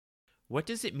What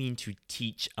does it mean to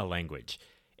teach a language?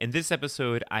 In this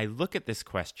episode, I look at this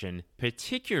question,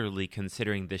 particularly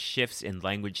considering the shifts in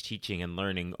language teaching and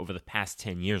learning over the past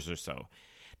 10 years or so.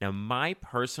 Now, my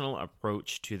personal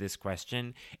approach to this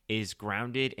question is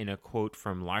grounded in a quote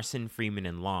from Larson, Freeman,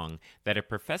 and Long that a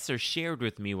professor shared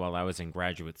with me while I was in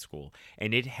graduate school,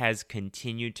 and it has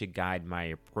continued to guide my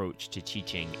approach to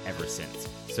teaching ever since.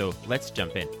 So let's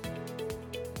jump in.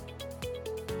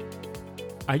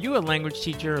 Are you a language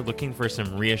teacher looking for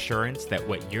some reassurance that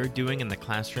what you're doing in the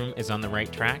classroom is on the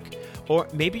right track? Or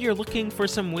maybe you're looking for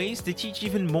some ways to teach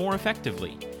even more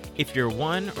effectively? If you're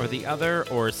one or the other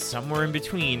or somewhere in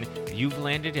between, you've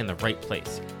landed in the right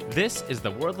place. This is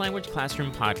the World Language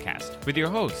Classroom Podcast with your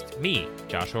host, me,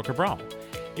 Joshua Cabral.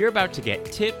 You're about to get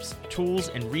tips, tools,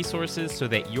 and resources so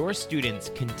that your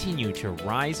students continue to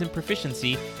rise in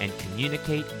proficiency and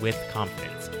communicate with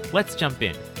confidence. Let's jump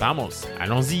in. Vamos,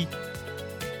 allons-y.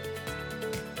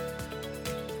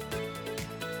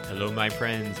 Hello, my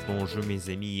friends. Bonjour, mes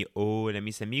amis. Hola,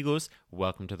 mis amigos.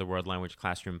 Welcome to the World Language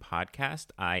Classroom Podcast.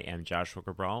 I am Joshua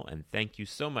Cabral, and thank you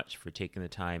so much for taking the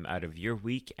time out of your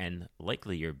week and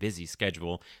likely your busy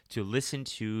schedule to listen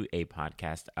to a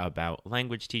podcast about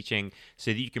language teaching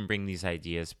so that you can bring these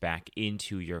ideas back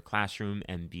into your classroom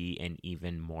and be an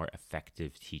even more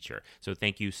effective teacher. So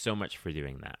thank you so much for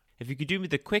doing that. If you could do me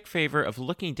the quick favor of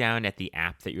looking down at the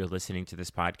app that you're listening to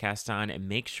this podcast on and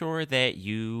make sure that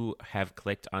you have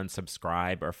clicked on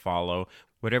subscribe or follow,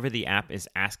 whatever the app is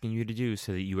asking you to do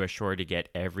so that you are sure to get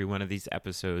every one of these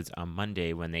episodes on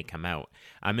Monday when they come out.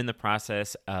 I'm in the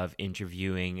process of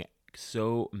interviewing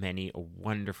so many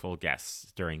wonderful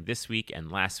guests during this week and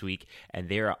last week, and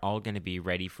they're all going to be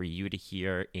ready for you to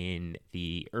hear in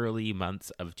the early months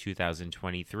of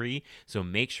 2023. So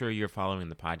make sure you're following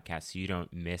the podcast so you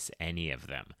don't miss any of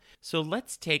them. So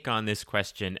let's take on this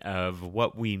question of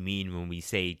what we mean when we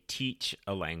say teach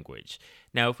a language.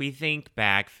 Now, if we think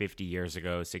back 50 years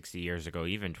ago, 60 years ago,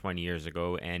 even 20 years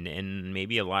ago, and in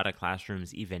maybe a lot of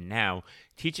classrooms even now,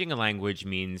 teaching a language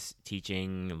means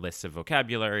teaching lists of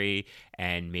vocabulary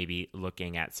and maybe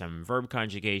looking at some verb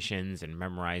conjugations and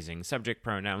memorizing subject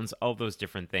pronouns, all those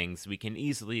different things. We can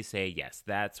easily say, yes,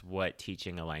 that's what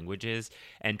teaching a language is.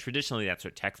 And traditionally, that's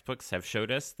what textbooks have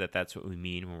showed us, that that's what we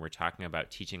mean when we're talking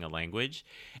about teaching a language.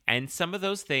 And some of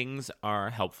those things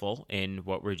are helpful in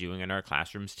what we're doing in our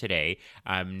classrooms today.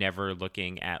 I'm never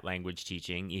looking at language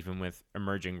teaching, even with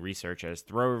emerging research, as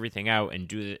throw everything out and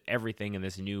do everything in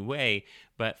this new way,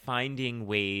 but finding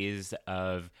ways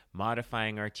of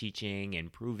modifying our teaching,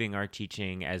 improving our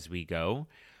teaching as we go.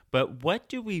 But what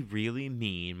do we really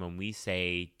mean when we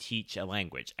say teach a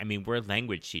language? I mean, we're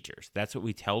language teachers. That's what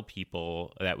we tell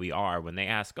people that we are when they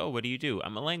ask, oh, what do you do?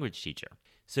 I'm a language teacher.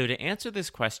 So to answer this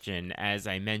question, as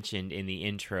I mentioned in the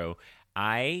intro,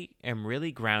 I am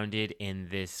really grounded in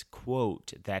this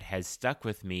quote that has stuck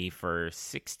with me for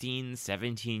 16,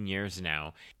 17 years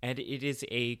now. And it is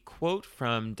a quote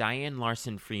from Diane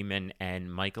Larson Freeman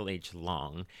and Michael H.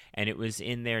 Long. And it was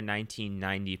in their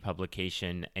 1990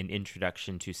 publication, An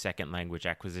Introduction to Second Language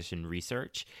Acquisition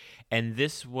Research. And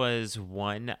this was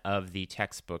one of the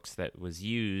textbooks that was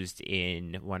used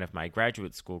in one of my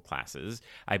graduate school classes.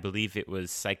 I believe it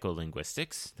was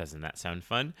psycholinguistics. Doesn't that sound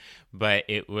fun? But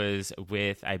it was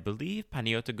with, I believe,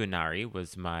 Panayota Gunari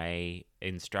was my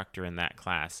instructor in that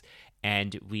class.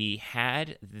 And we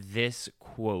had this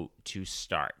quote to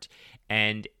start.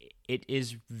 And it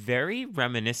is very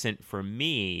reminiscent for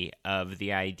me of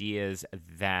the ideas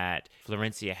that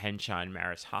Florencia Henshaw and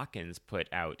Maris Hawkins put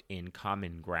out in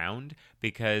Common Ground,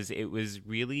 because it was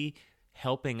really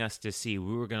helping us to see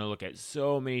we were going to look at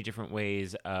so many different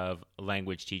ways of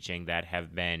language teaching that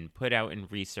have been put out in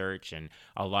research and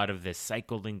a lot of this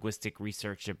psycholinguistic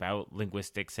research about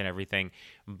linguistics and everything.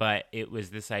 But it was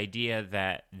this idea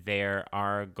that there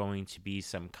are going to be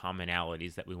some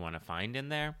commonalities that we want to find in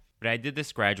there. But I did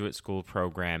this graduate school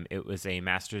program. It was a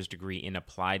master's degree in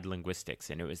applied linguistics,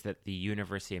 and it was at the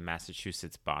University of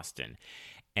Massachusetts, Boston.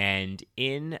 And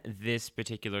in this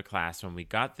particular class, when we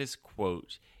got this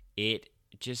quote, it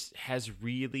just has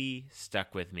really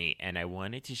stuck with me, and I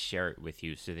wanted to share it with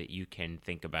you so that you can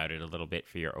think about it a little bit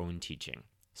for your own teaching.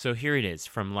 So here it is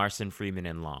from Larson, Freeman,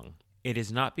 and Long. It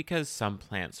is not because some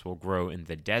plants will grow in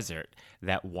the desert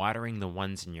that watering the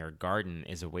ones in your garden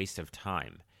is a waste of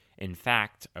time. In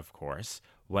fact, of course,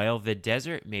 while the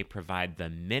desert may provide the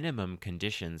minimum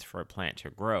conditions for a plant to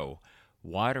grow,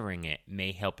 watering it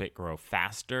may help it grow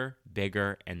faster,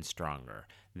 bigger, and stronger.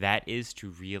 That is to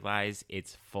realize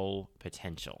its full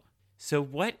potential. So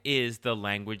what is the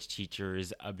language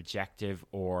teacher's objective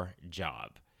or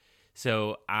job?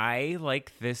 So I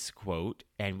like this quote,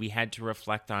 and we had to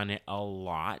reflect on it a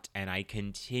lot, and I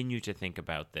continue to think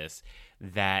about this,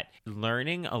 that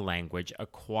learning a language,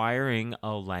 acquiring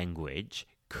a language,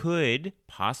 could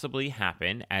possibly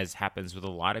happen, as happens with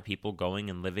a lot of people going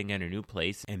and living in a new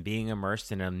place and being immersed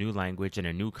in a new language and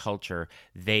a new culture.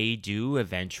 They do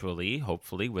eventually,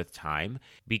 hopefully with time,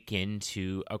 begin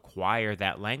to acquire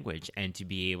that language and to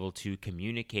be able to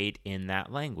communicate in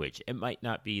that language. It might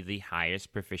not be the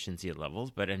highest proficiency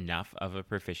levels, but enough of a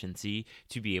proficiency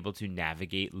to be able to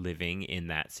navigate living in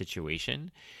that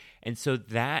situation. And so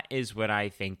that is what I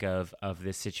think of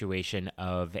this situation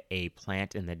of a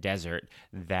plant in the desert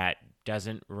that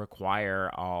doesn't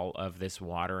require all of this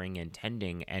watering and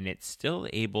tending, and it's still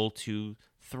able to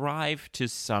thrive to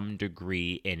some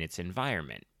degree in its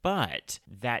environment. But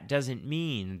that doesn't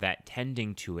mean that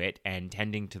tending to it and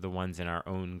tending to the ones in our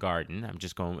own garden, I'm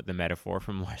just going with the metaphor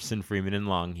from Larson, Freeman, and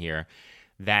Long here,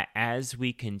 that as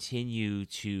we continue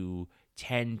to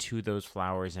tend to those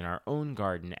flowers in our own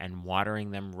garden and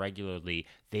watering them regularly,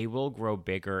 they will grow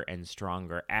bigger and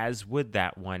stronger, as would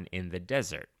that one in the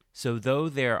desert. So though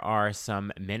there are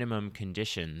some minimum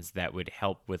conditions that would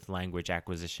help with language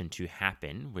acquisition to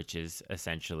happen, which is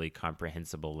essentially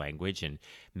comprehensible language and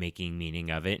making meaning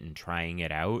of it and trying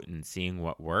it out and seeing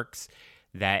what works,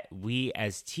 that we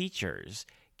as teachers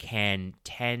can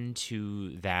tend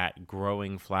to that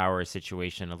growing flower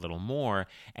situation a little more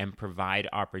and provide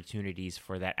opportunities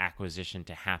for that acquisition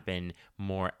to happen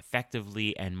more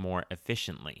effectively and more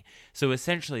efficiently. So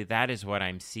essentially, that is what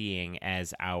I'm seeing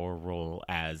as our role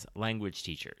as language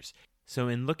teachers. So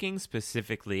in looking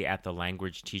specifically at the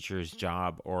language teacher's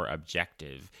job or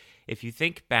objective, if you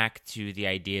think back to the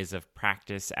ideas of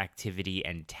practice, activity,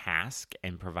 and task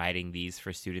and providing these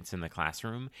for students in the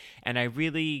classroom, and I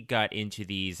really got into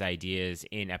these ideas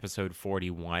in episode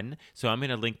 41, so I'm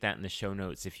going to link that in the show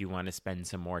notes if you want to spend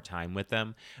some more time with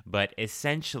them. But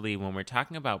essentially, when we're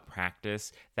talking about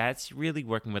practice, that's really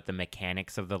working with the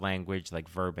mechanics of the language, like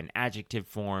verb and adjective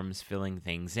forms, filling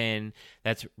things in.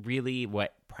 That's really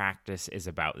what practice is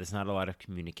about. There's not a lot of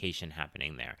communication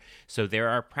happening there. So there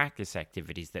are practice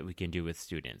activities that we can do with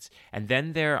students. And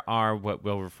then there are what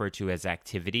we'll refer to as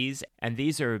activities, and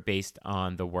these are based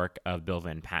on the work of Bill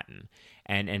Van Patten.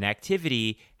 And an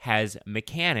activity has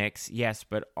mechanics, yes,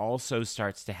 but also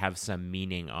starts to have some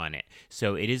meaning on it.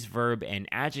 So it is verb and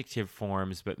adjective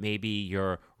forms, but maybe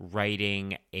you're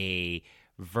writing a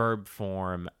verb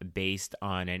form based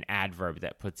on an adverb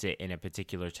that puts it in a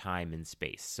particular time and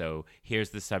space. So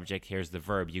here's the subject, here's the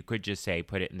verb. You could just say,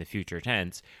 put it in the future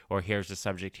tense, or here's the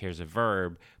subject, here's a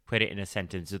verb, put it in a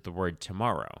sentence with the word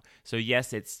tomorrow. So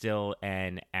yes, it's still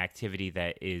an activity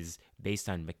that is based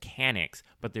on mechanics,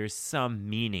 but there's some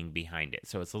meaning behind it.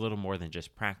 So it's a little more than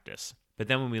just practice. But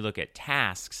then when we look at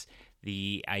tasks,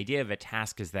 the idea of a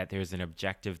task is that there's an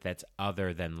objective that's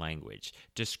other than language,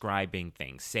 describing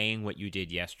things, saying what you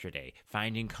did yesterday,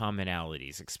 finding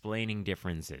commonalities, explaining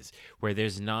differences, where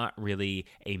there's not really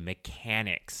a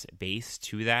mechanics base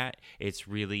to that. It's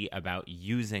really about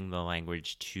using the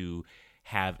language to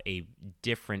have a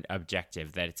different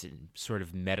objective, that it's sort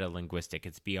of meta-linguistic.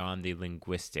 It's beyond the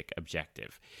linguistic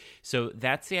objective. So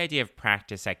that's the idea of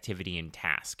practice, activity, and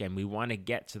task. And we want to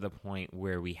get to the point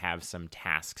where we have some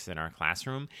tasks in our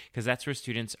classroom, because that's where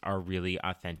students are really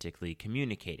authentically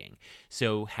communicating.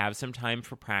 So have some time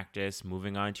for practice,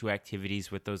 moving on to activities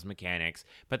with those mechanics,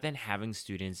 but then having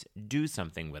students do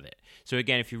something with it. So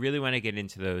again, if you really want to get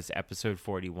into those, episode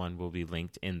 41 will be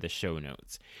linked in the show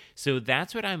notes. So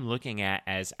that's what I'm looking at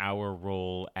as our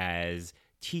role as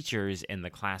teachers in the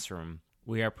classroom.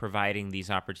 We are providing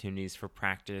these opportunities for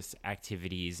practice,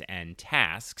 activities, and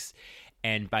tasks.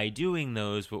 And by doing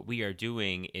those, what we are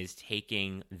doing is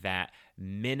taking that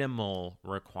minimal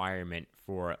requirement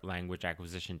for language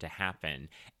acquisition to happen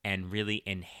and really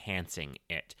enhancing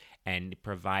it and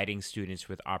providing students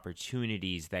with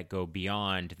opportunities that go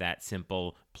beyond that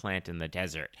simple plant in the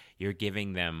desert. You're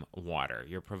giving them water.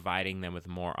 You're providing them with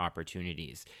more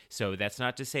opportunities. So that's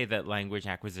not to say that language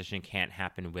acquisition can't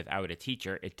happen without a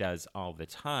teacher. It does all the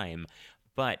time.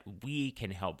 But we can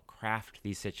help craft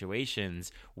these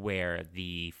situations where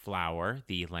the flower,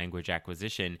 the language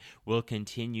acquisition, will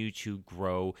continue to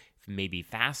grow maybe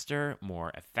faster,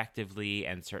 more effectively,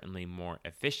 and certainly more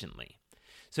efficiently.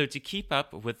 So to keep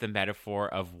up with the metaphor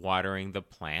of watering the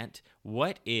plant,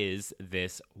 what is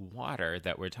this water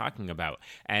that we're talking about?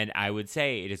 And I would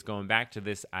say it is going back to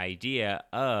this idea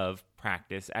of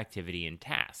practice, activity, and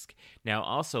task. Now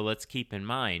also let's keep in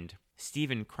mind,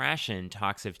 Stephen Krashen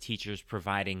talks of teachers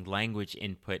providing language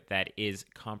input that is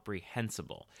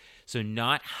comprehensible. So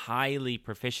not highly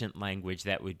proficient language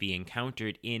that would be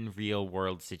encountered in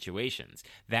real-world situations.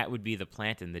 That would be the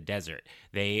plant in the desert.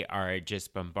 They are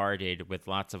just bombarded with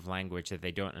lots of language that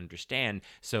they don't understand,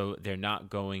 so they're not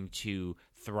going to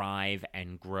thrive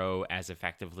and grow as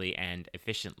effectively and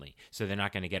efficiently. So they're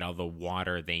not going to get all the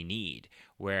water they need.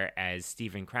 Whereas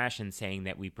Stephen Krashen saying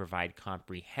that we provide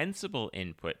comprehensible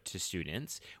input to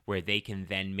students where they can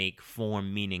then make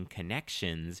form-meaning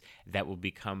connections that will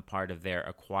become part of their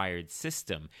acquired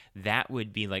system. That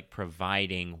would be like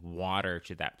providing water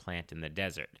to that plant in the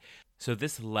desert. So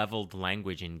this leveled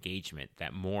language engagement,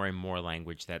 that more and more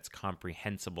language that's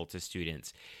comprehensible to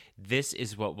students, this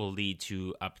is what will lead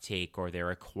to uptake or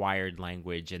their acquired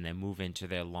language and then move into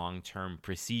their long-term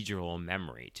procedural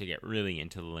memory to get really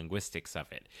into the linguistics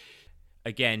of it.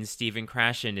 Again, Stephen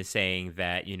Krashen is saying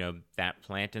that, that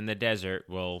plant in the desert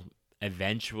will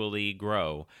eventually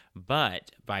grow,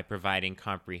 but by providing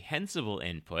comprehensible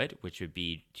input, which would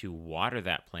be to water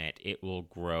that plant, it will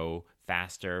grow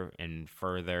faster and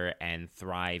further and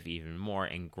thrive even more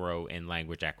and grow in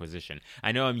language acquisition.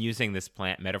 I know I'm using this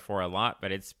plant metaphor a lot,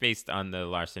 but it's based on the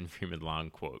Larson Freeman Long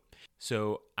quote.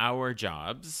 So our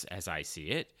jobs, as I see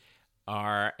it,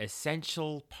 are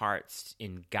essential parts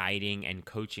in guiding and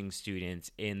coaching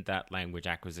students in that language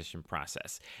acquisition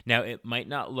process. Now, it might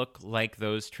not look like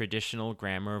those traditional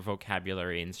grammar,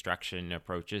 vocabulary instruction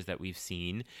approaches that we've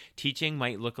seen. Teaching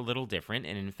might look a little different,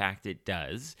 and in fact, it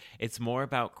does. It's more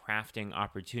about crafting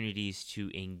opportunities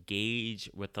to engage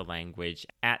with the language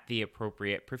at the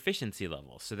appropriate proficiency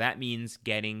level. So that means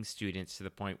getting students to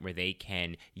the point where they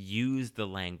can use the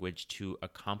language to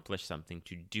accomplish something,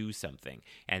 to do something,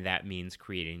 and that means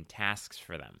creating tasks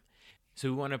for them. So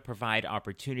we want to provide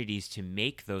opportunities to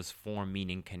make those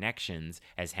form-meaning connections,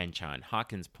 as Henshaw and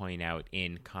Hawkins point out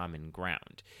in Common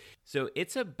Ground. So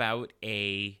it's about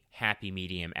a happy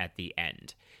medium at the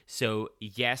end. So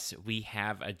yes, we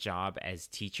have a job as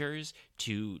teachers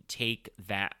to take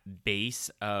that base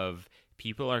of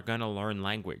people are going to learn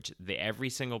language. Every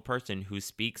single person who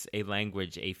speaks a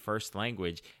language, a first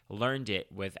language, learned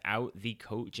it without the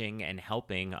coaching and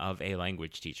helping of a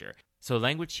language teacher. So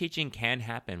language teaching can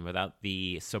happen without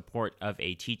the support of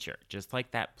a teacher, just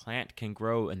like that plant can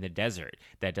grow in the desert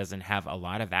that doesn't have a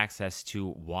lot of access to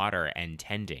water and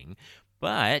tending.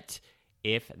 But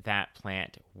if that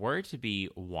plant were to be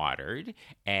watered,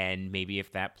 and maybe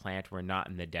if that plant were not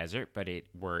in the desert, but it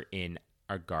were in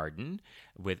a garden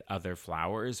with other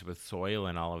flowers, with soil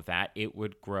and all of that, it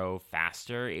would grow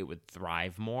faster, it would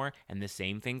thrive more, and the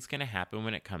same thing's going to happen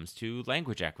when it comes to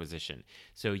language acquisition.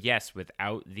 So yes,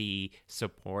 without the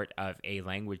support of a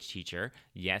language teacher,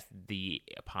 yes, the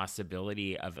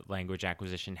possibility of language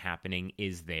acquisition happening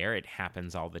is there. It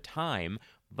happens all the time,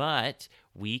 but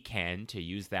we can, to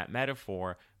use that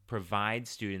metaphor, provide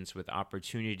students with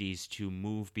opportunities to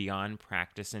move beyond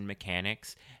practice and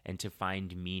mechanics and to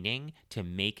find meaning, to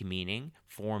make meaning,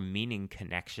 form meaning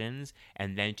connections,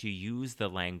 and then to use the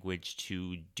language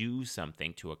to do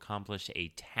something, to accomplish a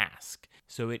task.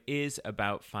 So it is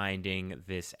about finding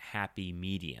this happy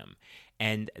medium.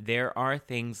 And there are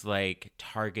things like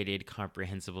targeted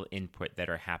comprehensible input that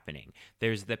are happening.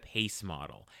 There's the PACE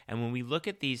model. And when we look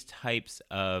at these types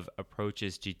of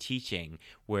approaches to teaching,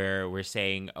 where we're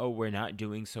saying, oh, we're not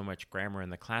doing so much grammar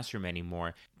in the classroom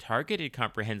anymore, targeted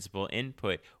comprehensible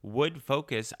input would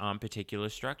focus on particular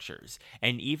structures.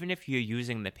 And even if you're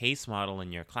using the PACE model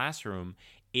in your classroom,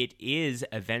 it is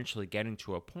eventually getting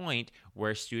to a point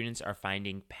where students are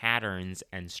finding patterns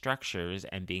and structures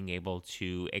and being able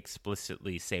to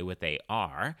explicitly say what they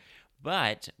are.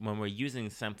 But when we're using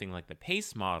something like the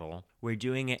PACE model, we're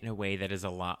doing it in a way that is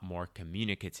a lot more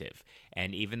communicative.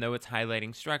 And even though it's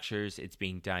highlighting structures, it's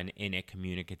being done in a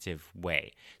communicative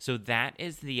way. So that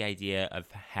is the idea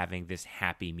of having this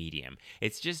happy medium.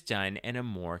 It's just done in a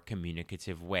more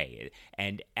communicative way.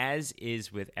 And as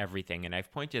is with everything, and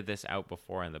I've pointed this out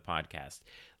before on the podcast,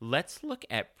 let's look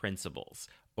at principles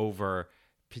over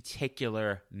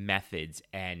particular methods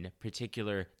and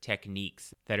particular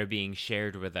techniques that are being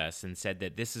shared with us and said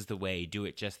that this is the way, do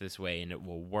it just this way, and it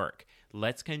will work.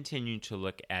 Let's continue to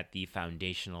look at the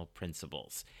foundational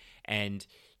principles. And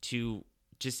to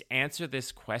just answer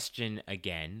this question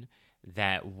again,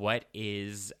 that what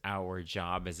is our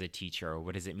job as a teacher, or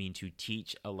what does it mean to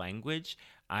teach a language?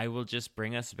 I will just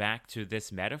bring us back to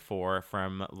this metaphor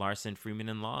from Larson, Freeman,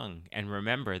 and Long. And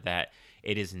remember that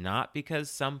it is not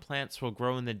because some plants will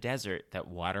grow in the desert that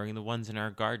watering the ones in our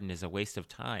garden is a waste of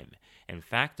time. In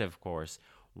fact, of course,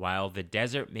 while the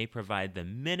desert may provide the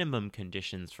minimum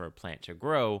conditions for a plant to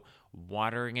grow,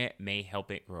 Watering it may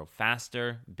help it grow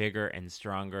faster, bigger, and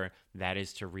stronger. That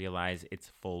is to realize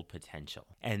its full potential.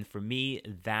 And for me,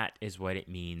 that is what it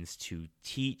means to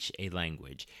teach a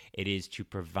language. It is to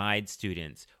provide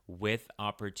students with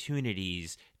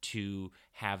opportunities to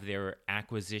have their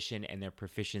acquisition and their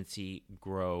proficiency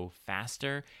grow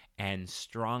faster and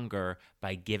stronger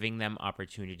by giving them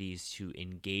opportunities to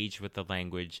engage with the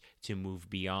language, to move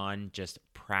beyond just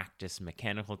practice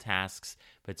mechanical tasks,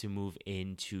 but to move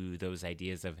into those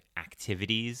ideas of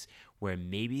activities where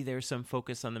maybe there's some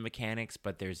focus on the mechanics,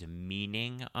 but there's a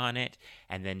meaning on it,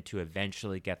 and then to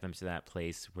eventually get them to that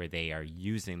place where they are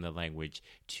using the language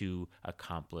to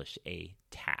accomplish a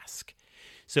task.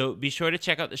 So be sure to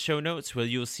check out the show notes where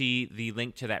you'll see the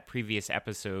link to that previous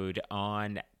episode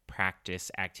on practice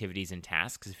activities and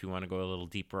tasks if you want to go a little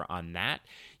deeper on that.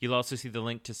 You'll also see the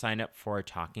link to sign up for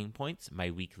Talking Points, my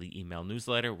weekly email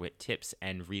newsletter with tips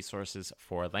and resources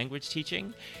for language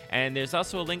teaching. And there's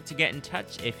also a link to get in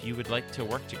touch if you would like to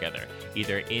work together,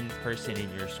 either in person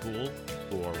in your school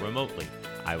or remotely.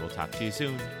 I will talk to you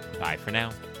soon. Bye for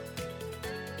now.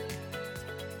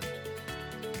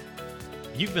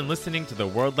 You've been listening to the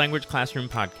World Language Classroom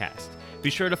podcast. Be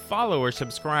sure to follow or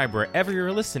subscribe wherever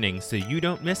you're listening so you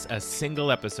don't miss a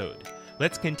single episode.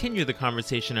 Let's continue the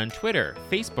conversation on Twitter,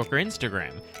 Facebook, or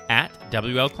Instagram at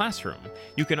WL Classroom.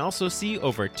 You can also see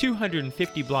over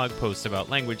 250 blog posts about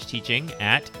language teaching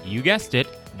at, you guessed it,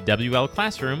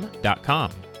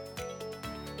 WLClassroom.com.